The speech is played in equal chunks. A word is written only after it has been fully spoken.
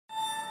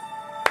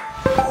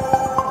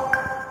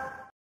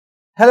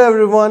Hello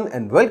everyone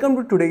and welcome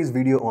to today's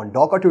video on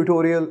Docker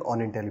tutorial on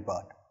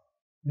Intellipaat.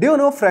 Do you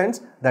know friends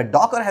that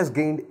Docker has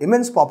gained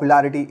immense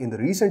popularity in the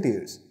recent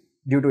years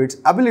due to its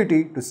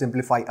ability to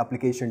simplify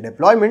application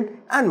deployment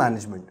and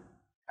management.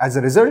 As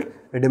a result,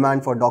 the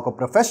demand for Docker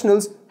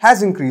professionals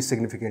has increased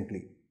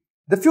significantly.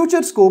 The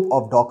future scope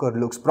of Docker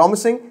looks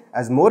promising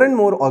as more and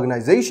more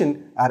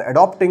organizations are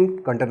adopting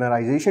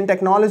containerization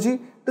technology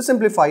to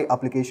simplify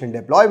application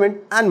deployment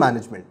and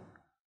management.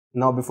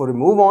 Now before we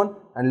move on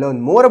and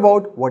learn more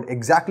about what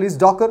exactly is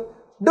Docker,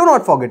 do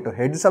not forget to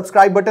hit the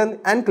subscribe button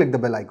and click the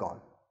bell icon.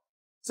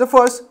 So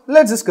first,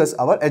 let's discuss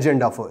our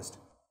agenda first.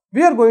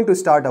 We are going to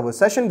start our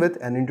session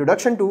with an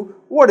introduction to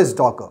what is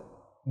Docker.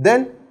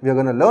 Then we are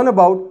going to learn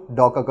about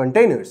Docker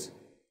containers.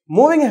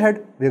 Moving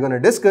ahead, we are going to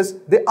discuss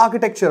the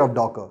architecture of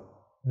Docker.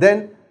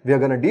 Then we are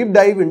going to deep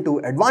dive into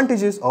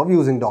advantages of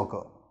using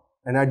Docker.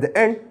 And at the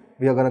end,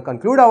 we are going to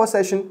conclude our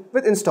session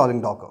with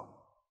installing Docker.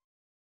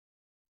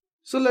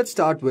 So let's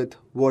start with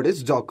what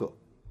is Docker.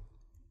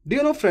 Do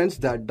you know friends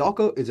that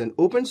Docker is an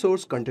open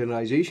source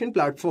containerization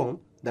platform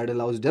that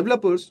allows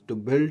developers to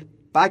build,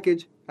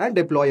 package and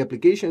deploy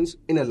applications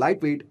in a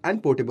lightweight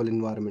and portable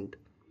environment.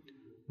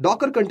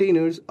 Docker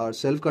containers are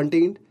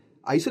self-contained,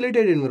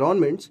 isolated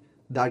environments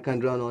that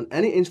can run on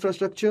any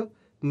infrastructure,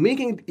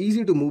 making it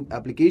easy to move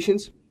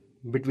applications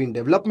between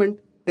development,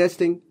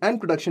 testing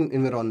and production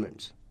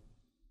environments.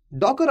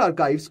 Docker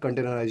archives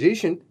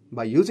containerization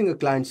by using a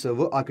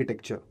client-server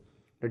architecture.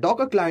 The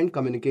Docker client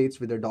communicates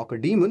with the Docker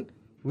daemon,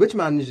 which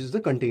manages the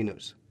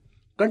containers.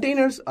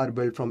 Containers are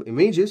built from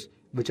images,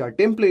 which are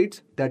templates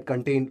that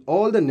contain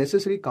all the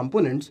necessary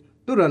components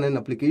to run an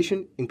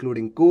application,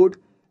 including code,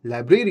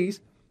 libraries,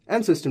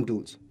 and system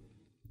tools.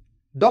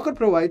 Docker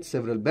provides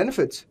several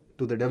benefits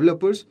to the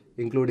developers,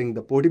 including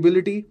the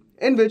portability,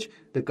 in which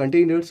the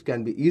containers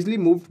can be easily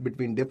moved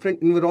between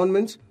different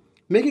environments,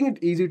 making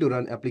it easy to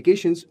run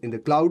applications in the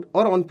cloud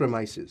or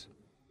on-premises.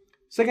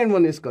 Second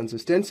one is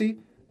consistency.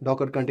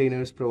 Docker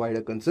containers provide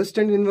a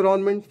consistent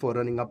environment for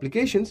running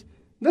applications,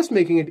 thus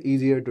making it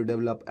easier to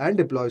develop and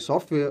deploy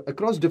software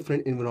across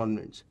different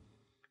environments.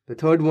 The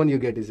third one you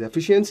get is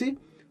efficiency.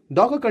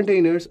 Docker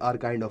containers are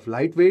kind of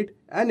lightweight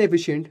and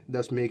efficient,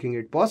 thus making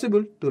it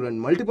possible to run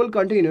multiple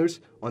containers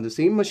on the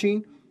same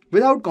machine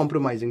without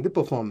compromising the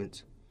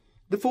performance.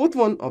 The fourth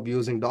one of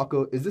using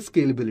Docker is the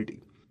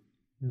scalability.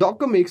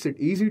 Docker makes it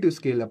easy to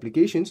scale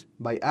applications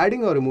by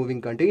adding or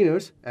removing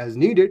containers as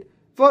needed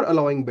for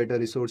allowing better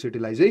resource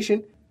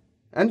utilization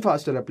and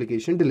faster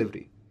application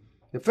delivery.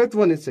 The fifth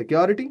one is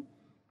security.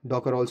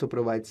 Docker also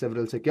provides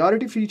several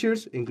security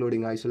features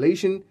including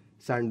isolation,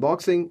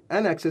 sandboxing,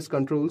 and access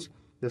controls,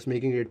 thus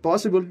making it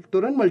possible to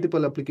run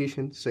multiple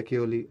applications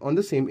securely on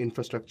the same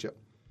infrastructure.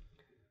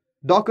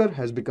 Docker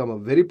has become a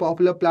very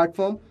popular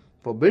platform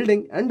for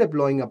building and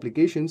deploying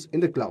applications in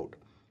the cloud.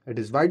 It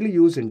is widely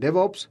used in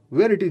DevOps,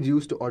 where it is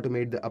used to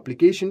automate the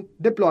application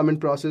deployment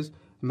process,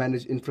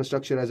 manage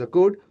infrastructure as a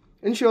code,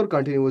 ensure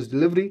continuous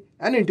delivery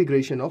and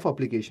integration of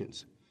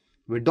applications.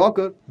 With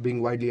Docker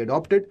being widely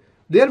adopted,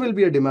 there will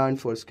be a demand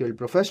for skilled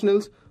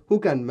professionals who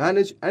can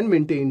manage and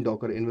maintain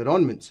Docker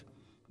environments.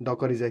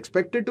 Docker is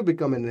expected to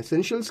become an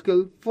essential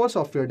skill for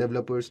software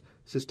developers,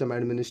 system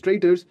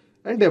administrators,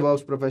 and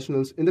DevOps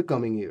professionals in the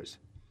coming years.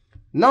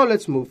 Now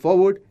let's move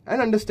forward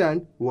and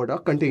understand what are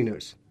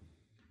containers.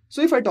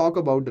 So if I talk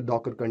about the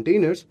Docker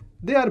containers,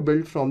 they are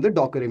built from the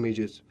Docker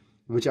images,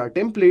 which are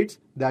templates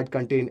that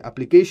contain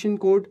application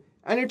code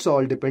and its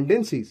all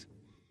dependencies.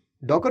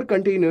 Docker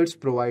containers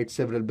provide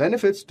several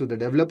benefits to the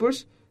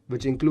developers,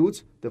 which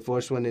includes the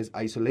first one is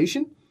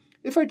isolation.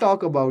 If I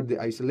talk about the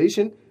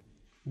isolation,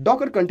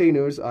 Docker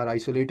containers are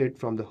isolated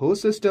from the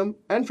host system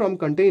and from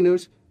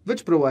containers,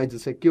 which provides a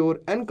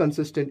secure and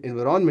consistent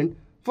environment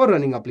for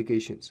running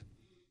applications.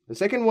 The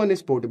second one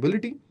is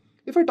portability.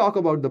 If I talk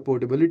about the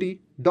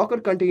portability, Docker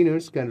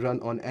containers can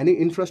run on any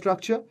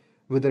infrastructure,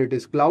 whether it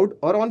is cloud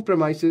or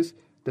on-premises,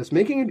 thus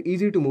making it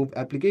easy to move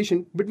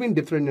application between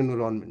different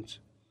environments.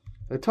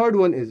 The third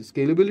one is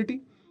scalability.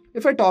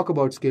 If I talk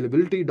about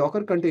scalability,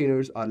 Docker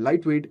containers are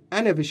lightweight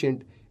and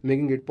efficient,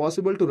 making it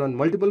possible to run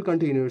multiple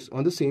containers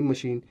on the same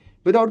machine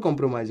without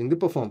compromising the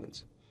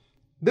performance.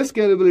 This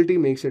scalability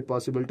makes it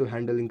possible to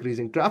handle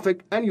increasing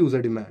traffic and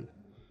user demand.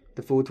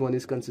 The fourth one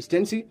is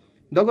consistency.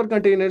 Docker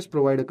containers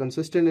provide a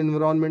consistent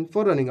environment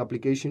for running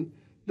application,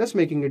 thus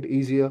making it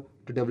easier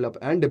to develop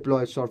and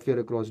deploy software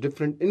across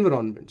different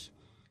environments.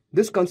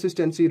 This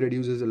consistency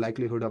reduces the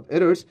likelihood of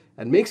errors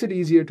and makes it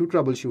easier to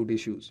troubleshoot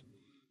issues.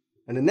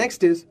 And the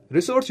next is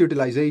resource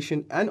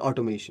utilization and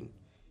automation.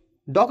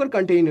 Docker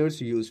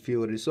containers use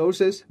fewer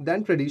resources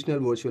than traditional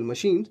virtual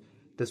machines,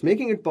 thus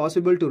making it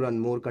possible to run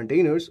more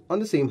containers on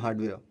the same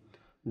hardware.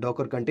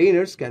 Docker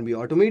containers can be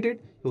automated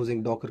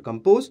using Docker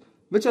Compose,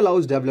 which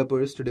allows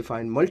developers to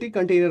define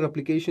multi-container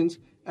applications,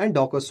 and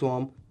Docker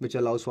Swarm, which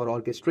allows for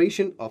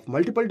orchestration of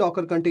multiple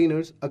Docker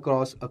containers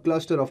across a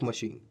cluster of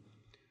machines.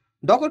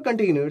 Docker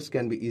containers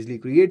can be easily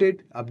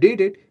created,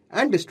 updated,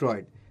 and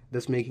destroyed,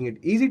 thus making it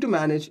easy to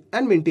manage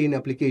and maintain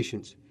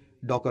applications.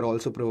 Docker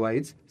also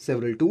provides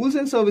several tools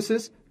and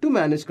services to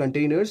manage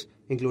containers,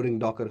 including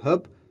Docker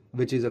Hub,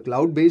 which is a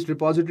cloud-based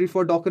repository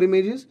for Docker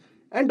images,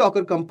 and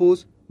Docker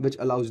Compose, which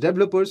allows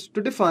developers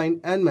to define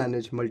and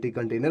manage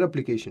multi-container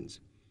applications.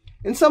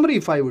 In summary,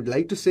 if I would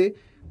like to say,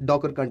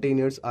 Docker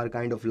containers are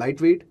kind of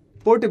lightweight,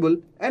 portable,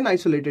 and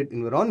isolated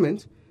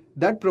environments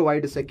that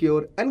provide a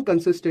secure and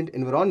consistent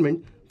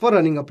environment for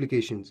running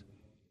applications.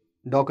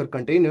 Docker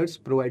containers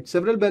provide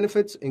several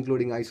benefits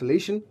including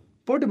isolation,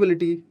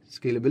 portability,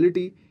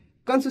 scalability,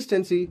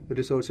 consistency,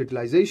 resource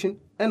utilization,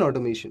 and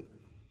automation.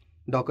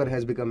 Docker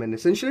has become an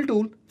essential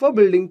tool for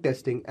building,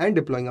 testing, and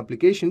deploying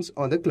applications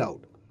on the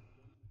cloud.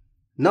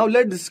 Now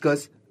let's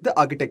discuss the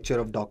architecture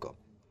of Docker.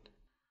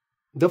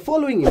 The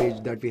following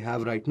image that we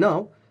have right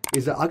now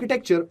is the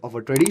architecture of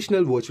a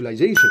traditional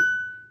virtualization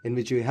in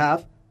which you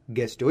have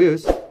guest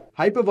OS,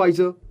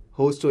 hypervisor,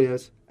 host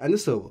OS, and the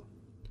server.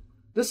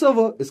 The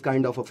server is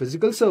kind of a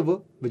physical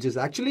server which is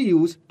actually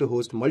used to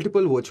host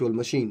multiple virtual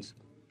machines,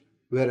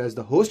 whereas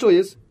the host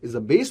OS is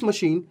a base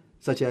machine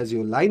such as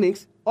your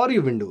Linux or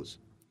your Windows.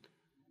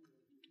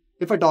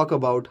 If I talk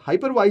about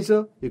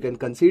hypervisor, you can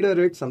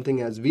consider it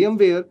something as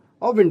VMware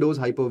or Windows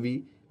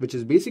Hyper-V, which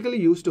is basically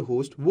used to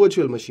host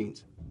virtual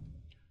machines.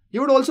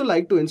 You would also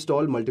like to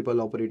install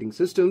multiple operating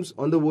systems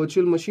on the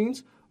virtual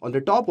machines on the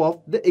top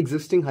of the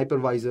existing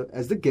hypervisor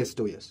as the guest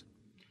OS.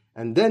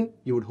 And then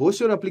you would host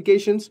your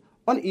applications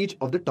on each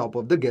of the top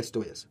of the guest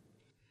OS.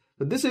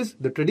 So this is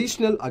the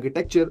traditional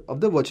architecture of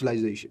the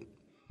virtualization.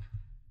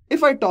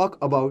 If I talk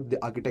about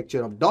the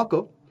architecture of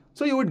Docker,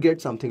 so you would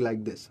get something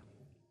like this.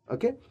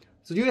 Okay,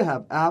 so you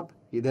have app,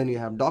 then you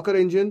have Docker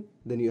engine,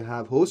 then you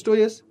have host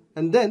OS,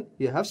 and then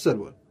you have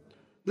server.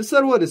 The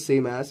server is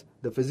same as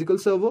the physical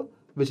server,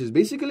 which is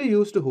basically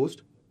used to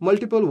host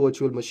multiple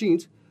virtual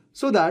machines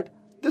so that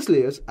this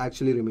layers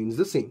actually remains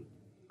the same.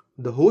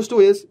 The host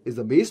OS is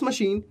the base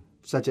machine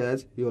such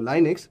as your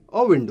Linux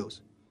or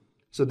Windows.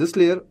 So this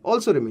layer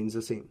also remains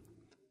the same.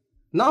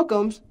 Now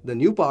comes the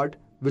new part,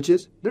 which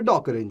is the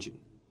Docker engine.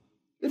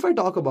 If I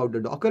talk about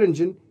the Docker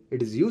engine,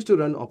 it is used to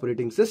run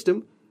operating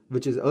system,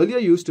 which is earlier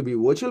used to be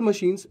virtual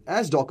machines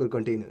as Docker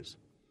containers.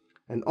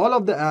 And all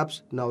of the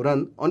apps now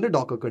run on the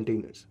Docker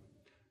containers.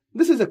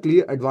 This is a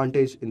clear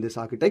advantage in this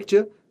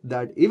architecture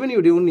that even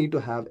you don't need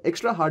to have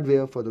extra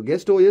hardware for the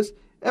guest OS,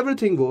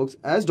 everything works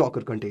as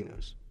Docker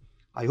containers.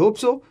 I hope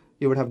so.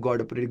 You would have got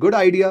a pretty good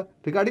idea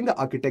regarding the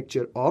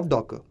architecture of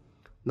Docker.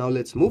 Now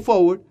let's move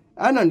forward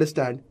and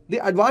understand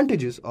the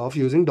advantages of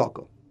using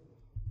Docker.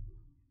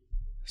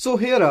 So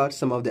here are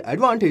some of the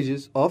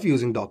advantages of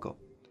using Docker.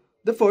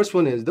 The first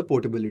one is the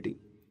portability.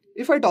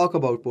 If I talk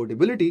about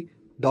portability,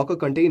 Docker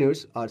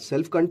containers are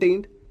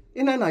self-contained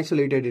in an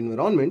isolated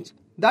environment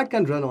that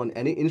can run on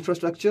any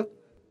infrastructure,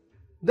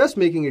 thus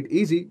making it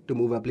easy to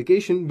move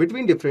application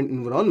between different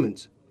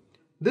environments.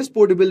 This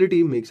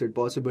portability makes it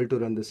possible to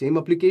run the same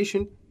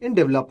application in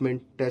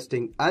development,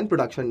 testing, and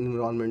production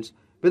environments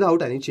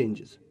without any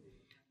changes.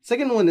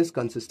 Second one is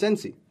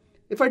consistency.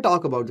 If I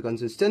talk about the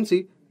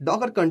consistency,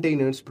 Docker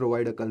containers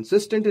provide a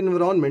consistent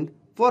environment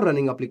for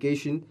running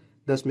application,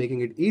 thus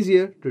making it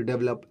easier to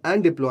develop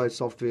and deploy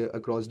software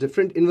across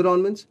different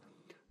environments.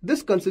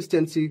 This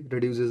consistency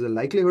reduces the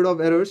likelihood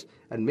of errors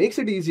and makes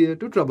it easier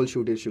to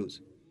troubleshoot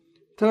issues.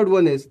 Third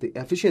one is the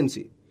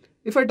efficiency.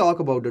 If I talk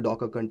about the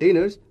Docker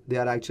containers, they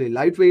are actually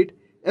lightweight,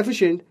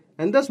 efficient,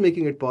 and thus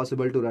making it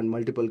possible to run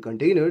multiple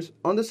containers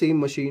on the same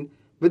machine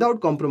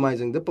without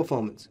compromising the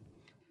performance.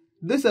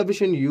 This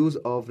efficient use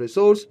of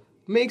resource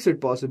makes it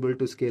possible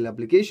to scale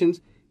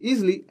applications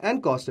easily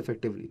and cost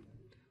effectively.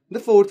 The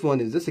fourth one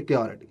is the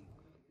security.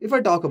 If I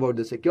talk about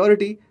the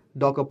security,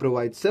 Docker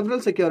provides several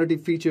security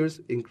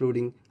features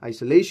including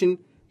isolation,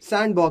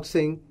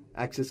 sandboxing,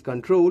 access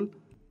control,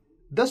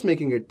 thus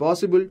making it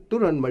possible to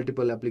run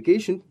multiple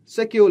applications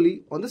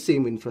securely on the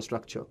same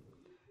infrastructure.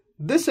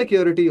 This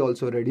security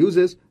also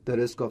reduces the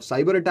risk of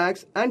cyber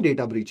attacks and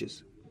data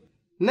breaches.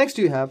 Next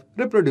you have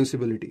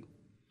reproducibility.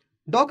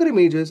 Docker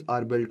images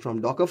are built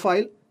from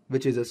Dockerfile,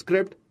 which is a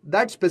script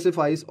that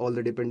specifies all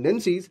the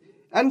dependencies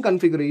and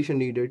configuration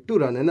needed to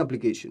run an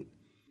application.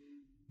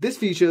 This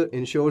feature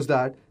ensures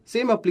that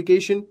same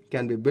application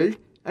can be built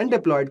and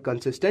deployed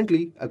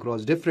consistently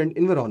across different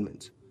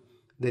environments.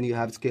 Then you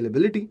have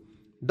scalability.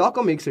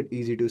 Docker makes it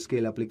easy to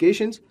scale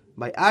applications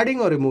by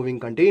adding or removing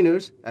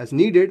containers as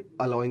needed,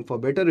 allowing for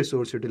better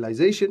resource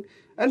utilization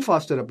and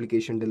faster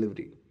application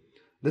delivery.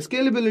 The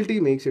scalability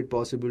makes it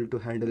possible to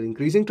handle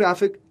increasing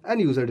traffic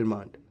and user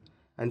demand.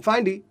 And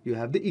finally, you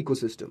have the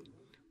ecosystem.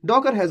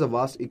 Docker has a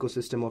vast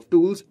ecosystem of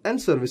tools and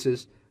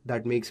services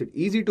that makes it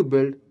easy to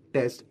build,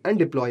 test, and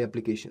deploy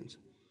applications.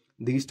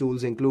 These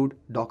tools include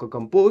Docker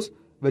Compose,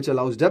 which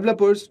allows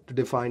developers to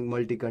define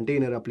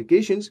multi-container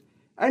applications,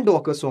 and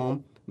Docker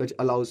Swarm, which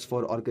allows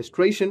for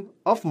orchestration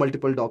of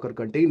multiple Docker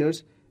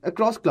containers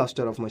across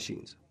cluster of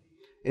machines.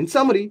 In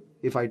summary,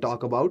 if I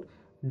talk about,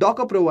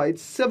 Docker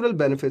provides several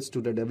benefits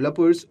to the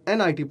developers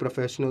and IT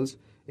professionals,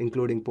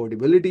 including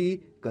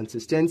portability,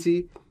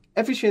 consistency,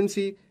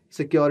 efficiency,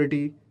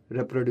 security,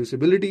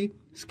 reproducibility,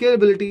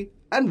 scalability,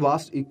 and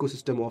vast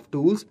ecosystem of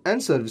tools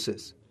and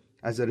services.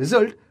 As a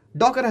result,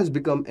 Docker has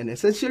become an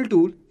essential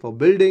tool for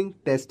building,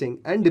 testing,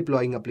 and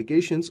deploying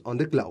applications on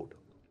the cloud.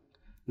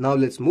 Now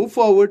let's move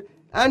forward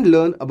and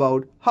learn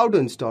about how to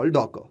install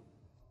Docker.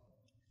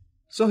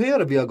 So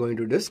here we are going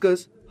to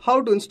discuss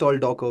how to install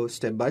Docker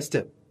step by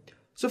step.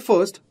 So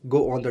first,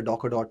 go on the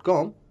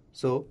docker.com.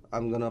 So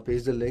I'm gonna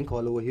paste the link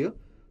all over here.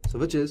 So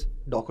which is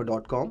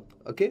docker.com.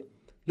 Okay.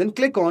 Then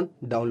click on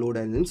download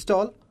and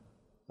install.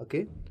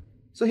 Okay.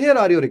 So here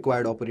are your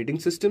required operating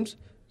systems.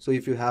 So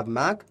if you have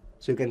Mac,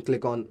 so you can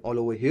click on all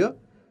over here.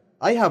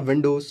 I have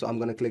Windows, so I'm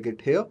gonna click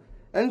it here.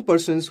 And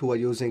persons who are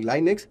using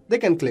Linux, they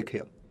can click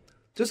here.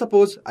 So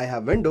suppose I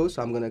have Windows,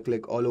 so I'm gonna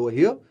click all over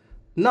here.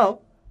 Now,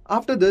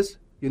 after this,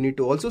 you need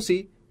to also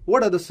see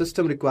what other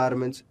system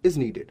requirements is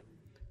needed.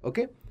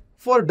 Okay.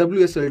 For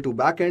WSL2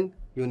 backend,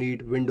 you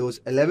need Windows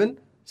 11,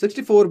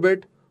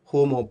 64-bit,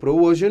 Home or Pro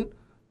version,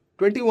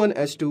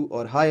 21H2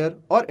 or higher,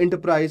 or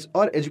Enterprise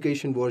or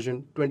Education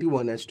version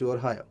 21H2 or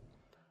higher.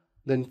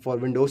 Then for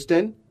Windows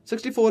 10,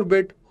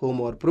 64-bit,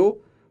 Home or Pro,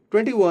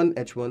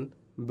 21H1,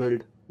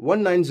 build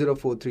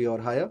 19043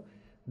 or higher.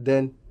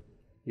 Then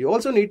you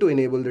also need to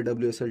enable the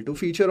WSL2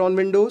 feature on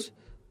Windows.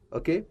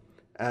 Okay.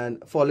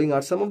 And following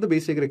are some of the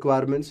basic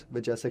requirements,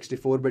 which are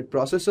 64-bit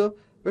processor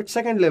with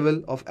second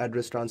level of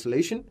address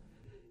translation.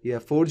 You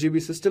have 4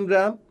 GB system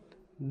RAM.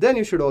 Then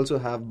you should also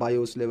have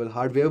BIOS level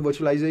hardware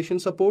virtualization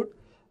support,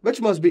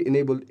 which must be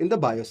enabled in the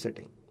BIOS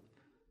setting.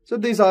 So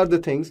these are the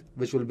things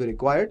which will be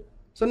required.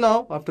 So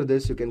now after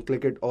this, you can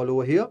click it all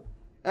over here.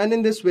 And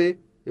in this way,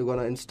 you're going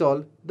to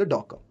install the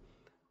Docker.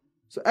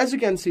 So as you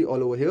can see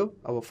all over here,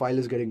 our file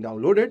is getting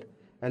downloaded.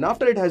 And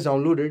after it has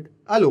downloaded,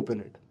 I'll open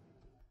it.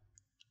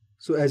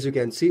 So as you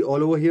can see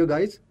all over here,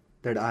 guys,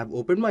 that I have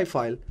opened my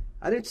file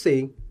and it's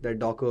saying that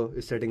Docker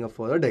is setting up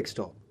for the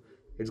desktop.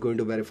 It's going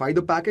to verify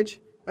the package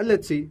and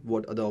let's see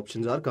what other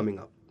options are coming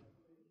up.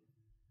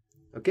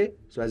 Okay,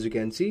 so as you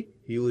can see,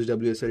 use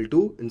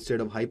WSL2 instead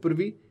of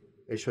Hyper-V.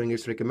 It's showing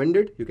it's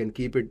recommended. You can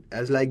keep it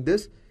as like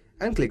this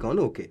and click on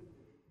OK.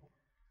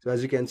 So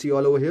as you can see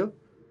all over here,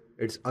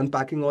 it's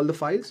unpacking all the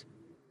files.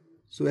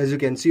 So as you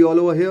can see all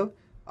over here,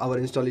 our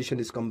installation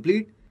is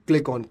complete.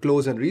 Click on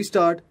close and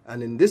restart,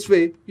 and in this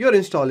way, your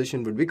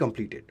installation would be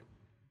completed.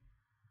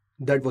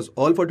 That was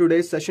all for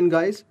today's session,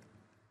 guys.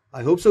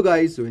 I hope so,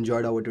 guys, you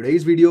enjoyed our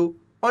today's video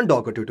on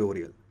Docker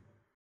tutorial.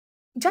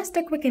 Just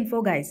a quick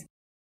info, guys.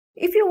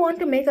 If you want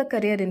to make a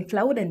career in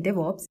cloud and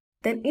DevOps,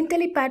 then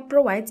Intellipaat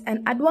provides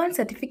an advanced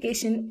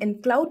certification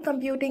in cloud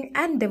computing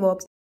and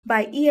DevOps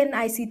by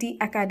ENICT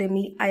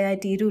Academy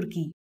IIT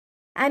Roorkee,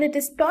 and it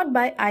is taught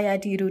by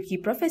IIT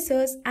Roorkee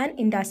professors and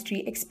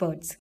industry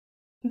experts.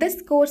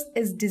 This course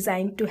is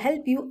designed to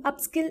help you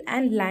upskill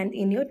and land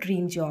in your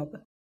dream job.